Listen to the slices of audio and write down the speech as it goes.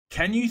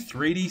Can you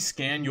 3D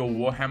scan your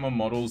Warhammer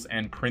models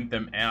and print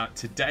them out?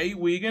 Today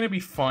we're going to be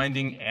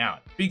finding out.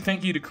 Big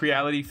thank you to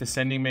Creality for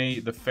sending me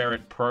the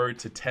Ferret Pro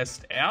to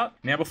test out.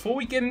 Now before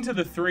we get into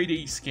the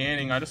 3D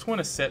scanning, I just want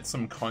to set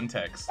some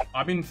context.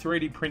 I've been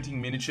 3D printing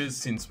miniatures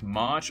since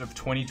March of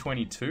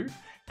 2022.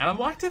 And I'd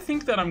like to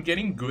think that I'm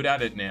getting good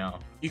at it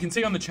now. You can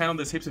see on the channel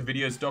there's heaps of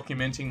videos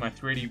documenting my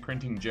 3D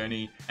printing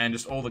journey and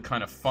just all the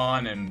kind of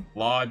fun and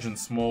large and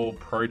small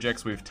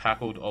projects we've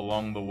tackled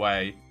along the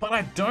way. But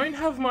I don't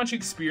have much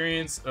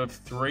experience of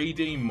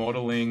 3D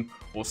modeling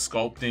or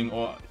sculpting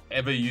or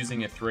ever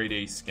using a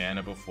 3D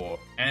scanner before.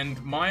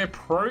 And my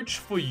approach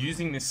for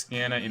using this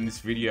scanner in this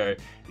video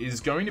is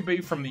going to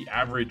be from the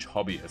average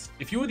hobbyist.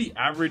 If you were the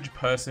average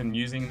person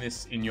using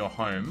this in your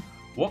home,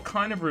 what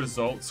kind of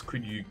results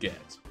could you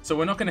get? So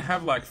we're not going to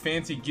have like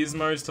fancy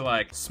gizmos to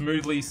like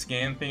smoothly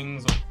scan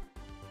things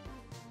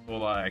or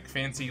like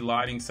fancy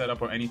lighting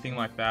setup or anything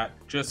like that.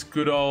 Just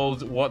good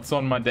old what's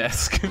on my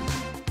desk.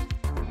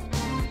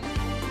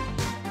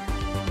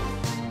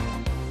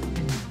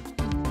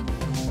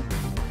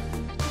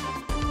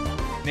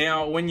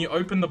 Now, when you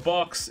open the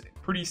box,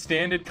 pretty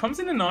standard, comes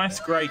in a nice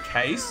grey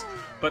case,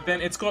 but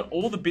then it's got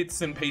all the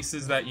bits and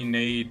pieces that you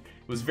need.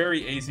 It was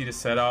very easy to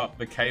set up.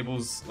 The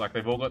cables, like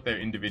they've all got their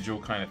individual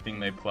kind of thing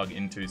they plug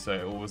into, so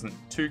it wasn't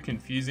too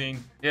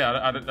confusing. Yeah,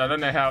 I don't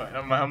know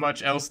how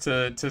much else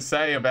to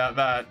say about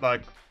that.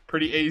 Like,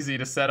 pretty easy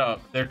to set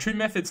up. There are two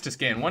methods to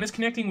scan. One is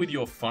connecting with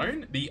your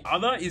phone. The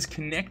other is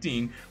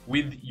connecting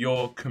with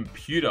your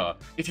computer.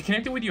 If you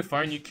connect it with your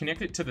phone, you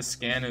connect it to the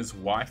scanner's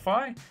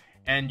Wi-Fi,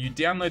 and you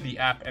download the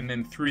app, and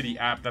then through the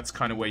app, that's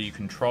kind of where you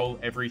control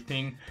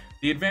everything.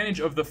 The advantage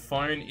of the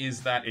phone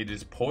is that it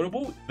is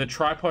portable. The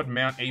tripod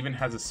mount even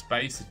has a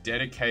space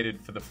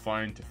dedicated for the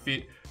phone to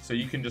fit, so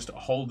you can just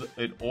hold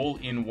it all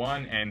in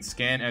one and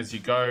scan as you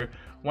go.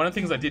 One of the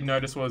things I did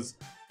notice was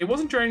it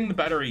wasn't draining the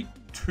battery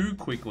too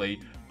quickly,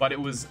 but it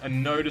was a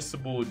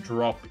noticeable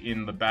drop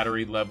in the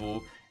battery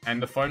level,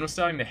 and the phone was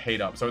starting to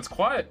heat up. So it's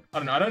quite,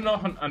 I don't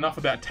know enough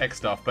about tech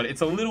stuff, but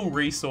it's a little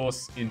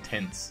resource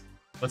intense.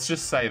 Let's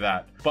just say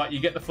that. But you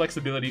get the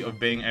flexibility of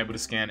being able to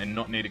scan and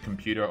not need a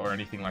computer or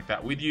anything like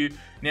that with you.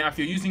 Now, if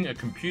you're using a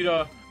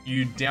computer,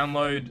 you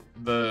download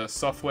the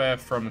software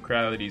from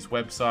Creality's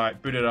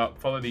website, boot it up,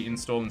 follow the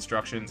install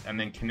instructions, and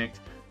then connect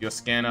your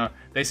scanner.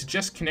 They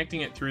suggest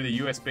connecting it through the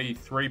USB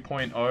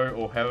 3.0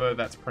 or however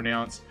that's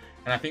pronounced.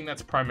 And I think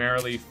that's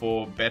primarily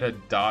for better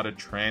data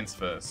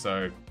transfer.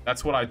 So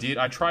that's what I did.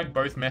 I tried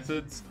both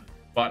methods,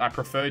 but I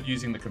preferred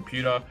using the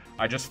computer.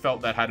 I just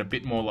felt that had a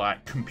bit more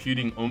like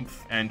computing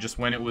oomph, and just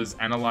when it was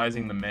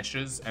analyzing the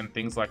meshes and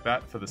things like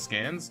that for the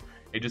scans,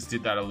 it just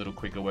did that a little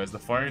quicker. Whereas the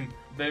phone,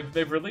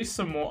 they've released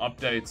some more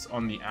updates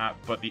on the app,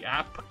 but the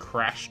app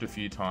crashed a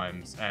few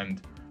times, and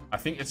I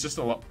think it's just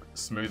a lot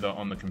smoother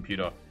on the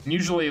computer. And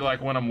usually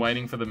like when I'm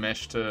waiting for the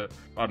mesh to,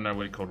 I don't know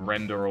what it's called,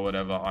 render or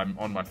whatever, I'm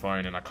on my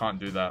phone, and I can't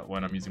do that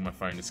when I'm using my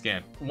phone to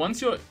scan.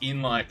 Once you're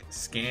in like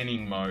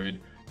scanning mode,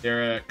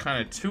 there are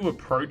kind of two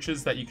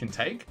approaches that you can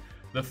take.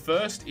 The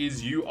first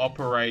is you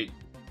operate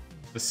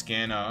the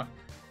scanner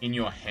in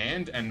your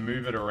hand and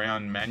move it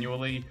around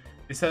manually.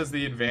 This has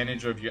the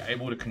advantage of you're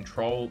able to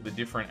control the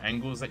different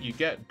angles that you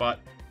get, but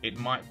it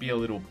might be a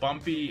little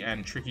bumpy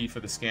and tricky for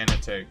the scanner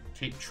to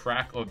keep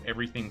track of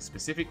everything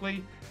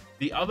specifically.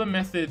 The other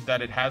method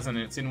that it has, and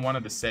it's in one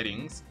of the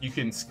settings, you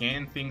can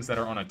scan things that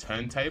are on a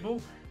turntable.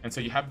 And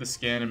so you have the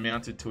scanner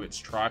mounted to its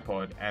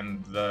tripod,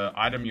 and the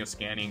item you're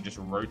scanning just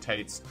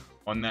rotates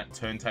on that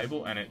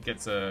turntable, and it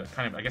gets a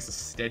kind of, I guess, a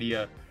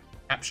steadier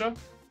capture.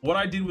 What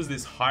I did was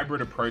this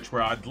hybrid approach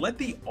where I'd let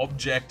the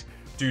object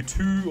do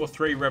 2 or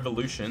 3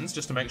 revolutions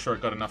just to make sure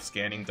it got enough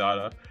scanning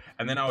data,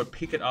 and then I would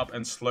pick it up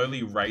and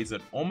slowly raise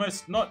it,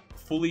 almost not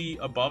fully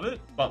above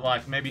it, but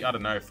like maybe, I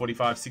don't know,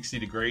 45, 60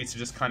 degrees to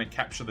just kind of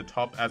capture the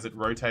top as it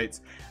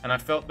rotates. And I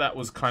felt that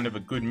was kind of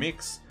a good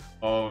mix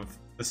of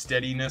the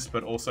steadiness,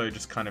 but also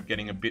just kind of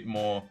getting a bit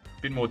more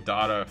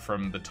data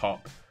from the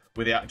top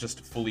without just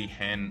fully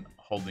hand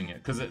holding it,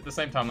 because at the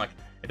same time, like,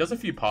 it does a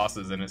few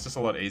passes and it's just a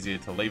lot easier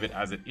to leave it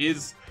as it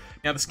is.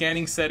 Now the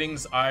scanning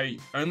settings, I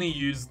only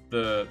used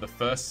the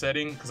first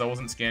setting because I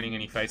wasn't scanning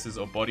any faces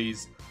or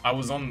bodies. I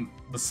was on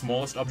the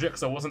smallest object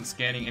because I wasn't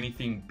scanning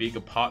anything big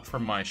apart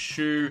from my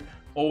shoe.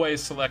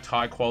 Always select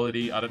high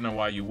quality, I don't know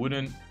why you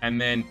wouldn't,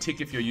 and then tick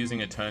if you're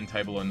using a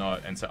turntable or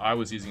not. And so I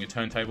was using a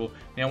turntable.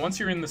 Now once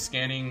you're in the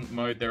scanning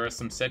mode, there are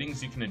some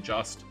settings you can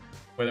adjust,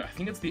 whether I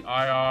think it's the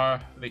IR,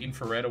 the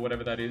infrared or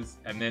whatever that is,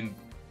 and then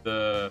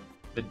the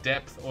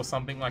depth or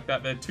something like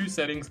that. There are 2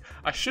 settings.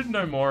 I should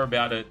know more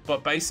about it,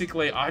 but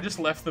basically I just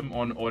left them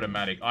on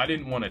automatic. I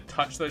didn't want to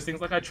touch those things.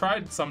 Like, I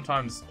tried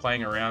sometimes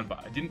playing around,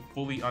 but I didn't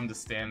fully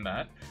understand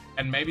that.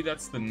 And maybe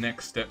that's the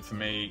next step for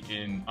me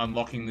in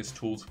unlocking this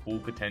tool's full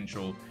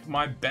potential.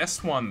 My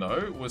best one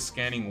though was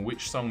scanning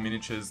Witchsong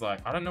Miniatures. Like,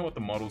 I don't know what the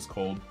model's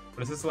called,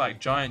 but it's this like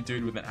giant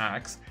dude with an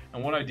axe.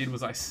 And what I did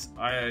was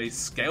I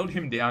scaled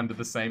him down to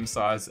the same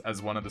size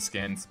as one of the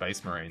scanned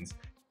Space Marines.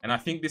 And I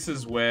think this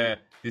is where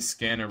this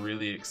scanner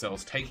really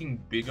excels, taking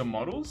bigger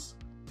models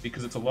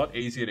because it's a lot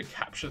easier to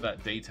capture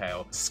that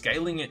detail,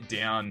 scaling it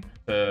down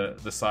to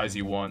the size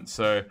you want.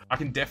 So I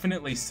can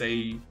definitely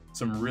see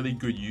some really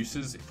good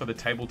uses for the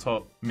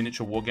tabletop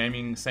miniature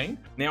wargaming scene.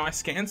 Now, I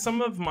scanned some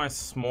of my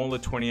smaller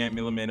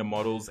 28mm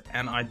models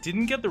and I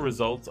didn't get the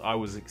results I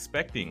was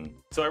expecting.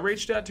 So I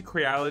reached out to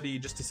Creality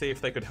just to see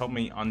if they could help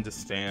me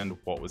understand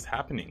what was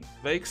happening.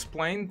 They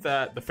explained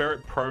that the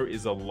Ferret Pro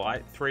is a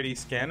light 3D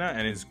scanner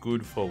and is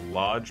good for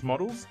large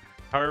models.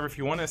 However, if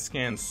you want to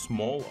scan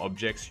small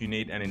objects, you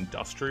need an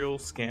industrial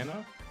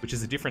scanner, which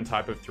is a different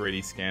type of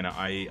 3D scanner,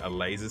 i.e. a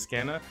laser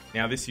scanner.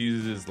 Now, this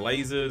uses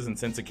lasers and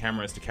sensor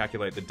cameras to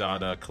calculate the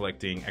data,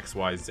 collecting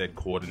XYZ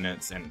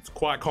coordinates, and it's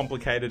quite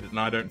complicated and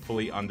I don't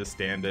fully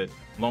understand it.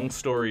 Long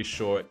story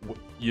short,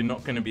 you're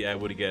not going to be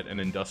able to get an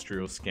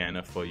industrial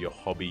scanner for your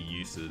hobby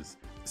uses.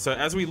 So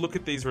as we look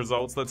at these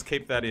results, let's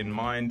keep that in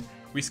mind.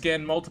 We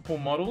scanned multiple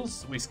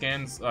models. We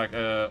scanned like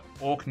a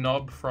Orc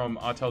Knob from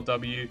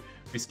RTLW.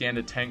 We scanned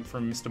a tank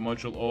from Mr.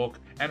 Module Orc.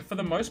 And for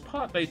the most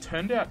part, they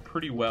turned out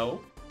pretty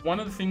well. One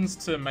of the things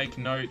to make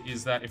note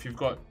is that if you've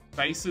got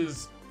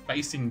faces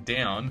facing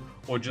down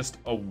or just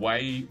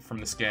away from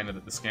the scanner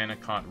that the scanner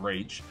can't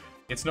reach,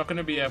 it's not going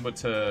to be able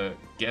to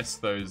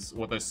guess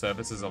what those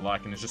surfaces are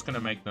like, and it's just going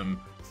to make them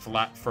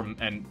flat from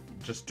and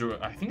just do it.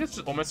 I think it's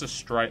just almost a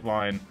straight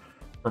line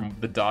from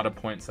the data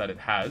points that it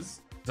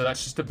has. So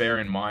that's just to bear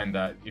in mind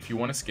that if you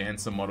want to scan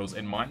some models,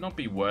 it might not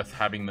be worth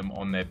having them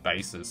on their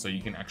bases so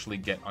you can actually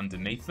get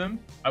underneath them.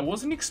 I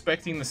wasn't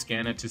expecting the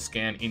scanner to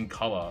scan in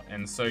color,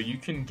 and so you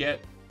can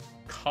get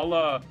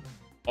color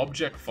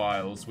object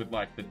files with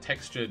like the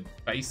textured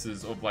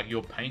bases of like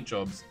your paint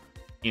jobs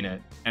in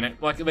it, and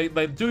it like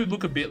they do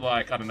look a bit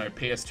like, I don't know,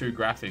 PS2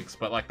 graphics,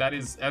 but like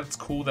that's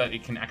cool that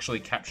it can actually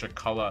capture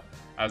color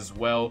as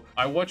well.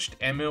 I watched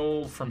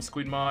Emil from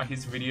Squidmar,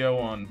 his video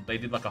on, they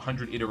did like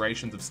 100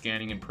 iterations of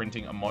scanning and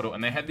printing a model,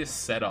 and they had this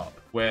setup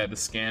where the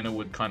scanner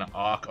would kind of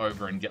arc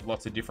over and get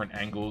lots of different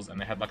angles, and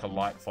they had like a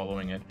light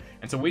following it.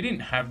 And so we didn't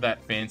have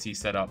that fancy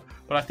setup,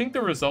 but I think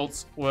the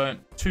results weren't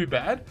too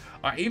bad.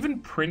 I even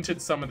printed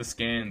some of the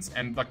scans,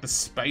 and like the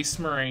Space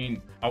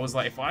Marine, I was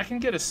like, if I can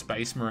get a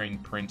Space Marine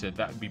printed,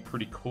 that would be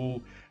pretty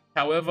cool.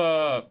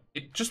 However,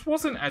 it just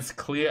wasn't as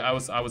clear. I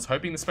was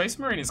hoping. The Space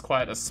Marine is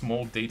quite a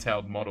small,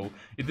 detailed model.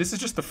 This is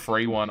just the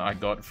free one I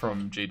got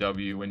from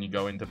GW when you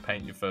go in to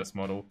paint your first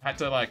model. I had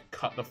to like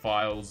cut the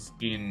files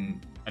in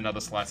another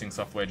slicing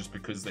software just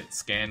because it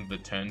scanned the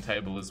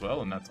turntable as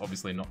well, and that's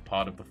obviously not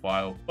part of the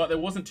file. But it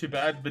wasn't too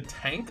bad. The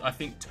tank, I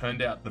think,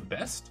 turned out the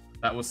best.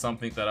 That was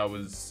something that I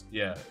was,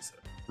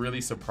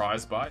 really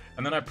surprised by.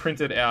 And then I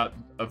printed out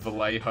a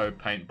Vallejo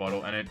paint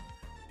bottle, and it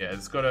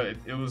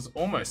was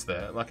almost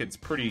there. Like, it's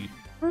pretty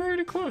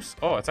close.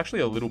 Oh, it's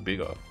actually a little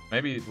bigger.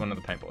 Maybe one of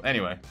the paintball.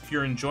 Anyway, if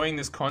you're enjoying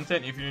this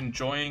content, if you're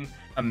enjoying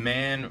a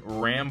man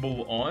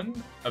ramble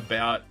on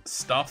about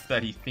stuff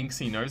that he thinks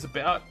he knows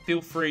about,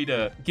 feel free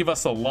to give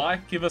us a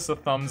like, give us a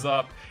thumbs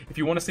up. If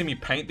you want to see me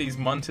paint these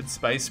munted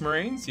Space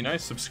Marines,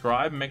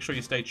 subscribe and make sure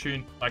you stay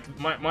tuned. Like,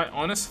 my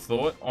honest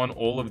thought on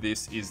all of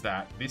this is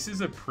that this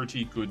is a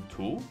pretty good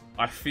tool.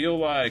 I feel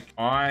like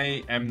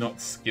I am not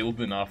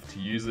skilled enough to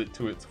use it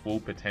to its full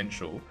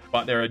potential,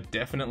 but there are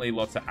definitely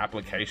lots of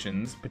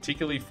applications,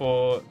 particularly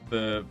for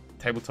the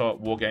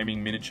tabletop wargaming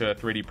miniature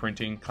 3D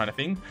printing kind of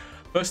thing.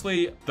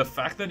 Firstly, the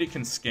fact that it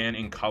can scan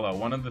in color,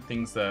 one of the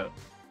things that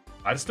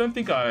I just don't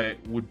think I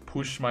would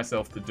push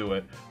myself to do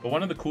it, but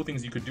one of the cool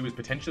things you could do is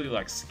potentially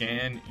like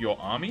scan your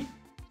army.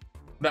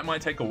 That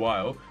might take a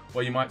while,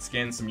 or you might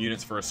scan some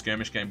units for a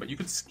skirmish game, but you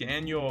could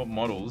scan your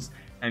models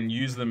and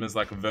use them as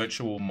like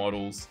virtual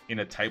models in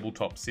a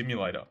tabletop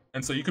simulator.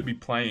 And so you could be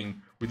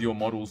playing with your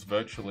models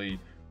virtually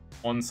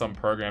on some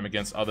program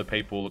against other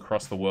people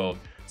across the world.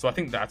 So I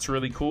think that's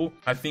really cool.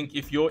 I think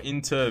if you're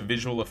into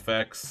visual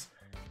effects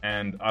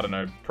and, I don't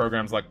know,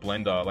 programs like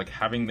Blender, like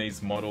having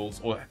these models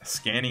or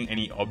scanning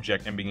any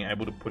object and being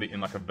able to put it in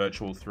like a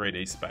virtual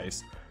 3D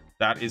space,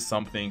 that is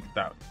something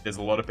that there's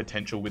a lot of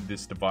potential with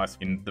this device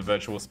in the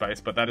virtual space,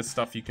 but that is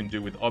stuff you can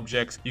do with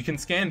objects. You can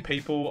scan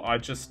people. I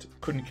just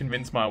couldn't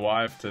convince my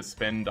wife to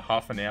spend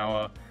half an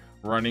hour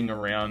running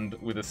around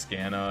with a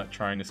scanner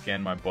trying to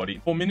scan my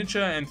body. For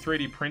miniature and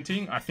 3D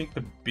printing, I think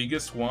the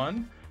biggest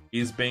one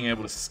is being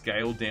able to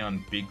scale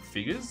down big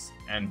figures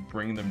and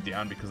bring them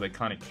down because they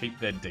kind of keep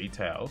their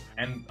detail.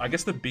 And I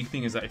guess the big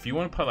thing is that if you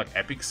want to play like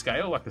epic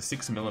scale, like the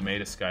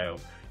 6mm scale,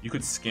 you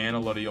could scan a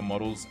lot of your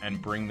models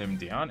and bring them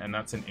down, and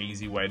that's an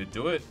easy way to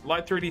do it.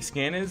 Light 3D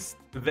scanners,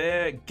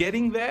 they're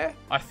getting there.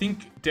 I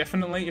think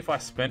definitely if I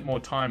spent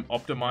more time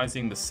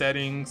optimizing the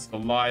settings, the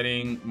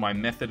lighting, my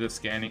method of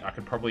scanning, I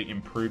could probably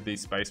improve these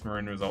Space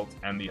Marine results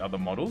and the other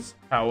models.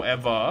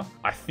 However,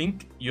 I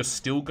think you're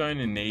still going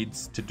to need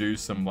to do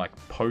some like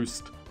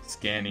post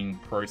scanning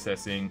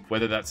processing,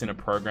 whether that's in a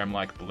program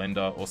like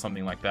Blender or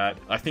something like that.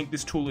 I think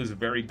this tool is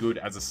very good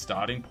as a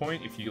starting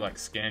point. If you like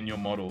scan your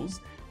models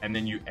and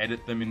then you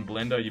edit them in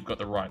Blender, you've got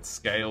the right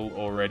scale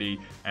already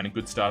and a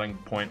good starting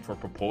point for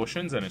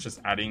proportions, and it's just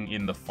adding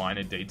in the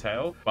finer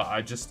detail.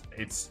 But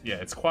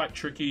it's quite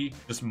tricky,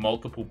 just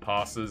multiple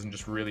passes and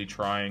just really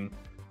trying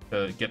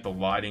to get the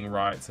lighting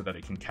right so that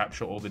it can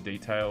capture all the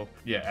detail.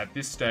 Yeah, at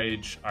this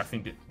stage, I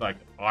think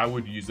I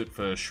would use it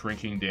for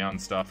shrinking down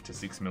stuff to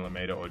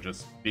 6mm or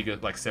just bigger,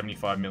 like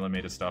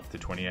 75mm stuff to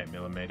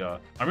 28mm.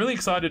 I'm really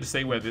excited to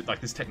see where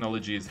this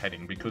technology is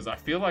heading, because I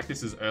feel like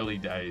this is early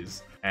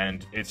days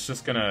and it's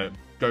just gonna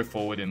go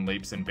forward in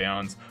leaps and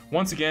bounds.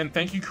 Once again,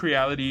 thank you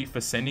Creality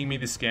for sending me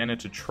this scanner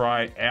to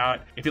try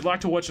out. If you'd like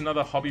to watch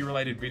another hobby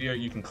related video,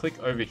 you can click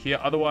over here.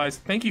 Otherwise,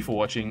 thank you for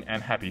watching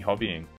and happy hobbying.